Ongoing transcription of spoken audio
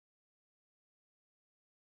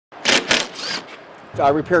I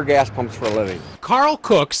repair gas pumps for a living. Carl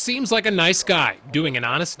Cook seems like a nice guy, doing an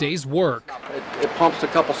honest day's work. It pumps a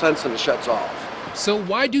couple cents and it shuts off. So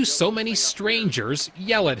why do so many strangers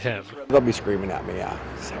yell at him? They'll be screaming at me, yeah.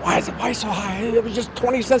 Say, why is the price so high? It was just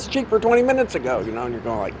 20 cents cheaper 20 minutes ago, you know, and you're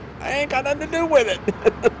going like, I ain't got nothing to do with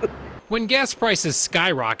it. When gas prices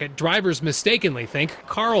skyrocket, drivers mistakenly think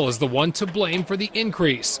Carl is the one to blame for the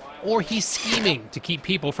increase, or he's scheming to keep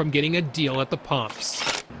people from getting a deal at the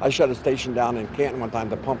pumps. I shut a station down in Canton one time.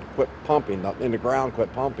 The pump quit pumping, in the ground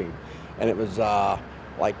quit pumping, and it was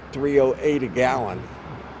like 3.08 a gallon.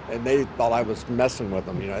 And they thought I was messing with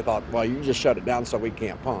them. You know, I thought, well, you just shut it down so we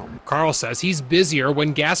can't pump. Carl says he's busier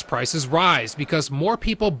when gas prices rise because more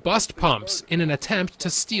people bust pumps in an attempt to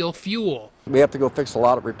steal fuel. We have to go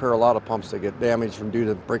repair a lot of pumps that get damaged from due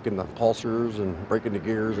to breaking the pulsers and breaking the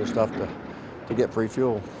gears and stuff to get free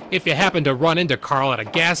fuel. If you happen to run into Carl at a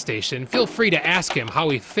gas station, feel free to ask him how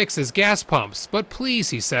he fixes gas pumps. But please,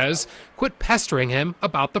 he says, quit pestering him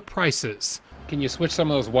about the prices. Can you switch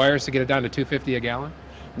some of those wires to get it down to $2.50 a gallon?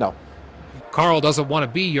 No. Carl doesn't want to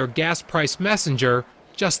be your gas price messenger,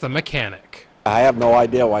 just the mechanic. I have no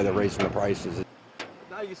idea why they're raising the prices.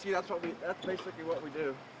 Now you see that's basically what we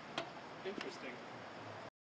do. Interesting.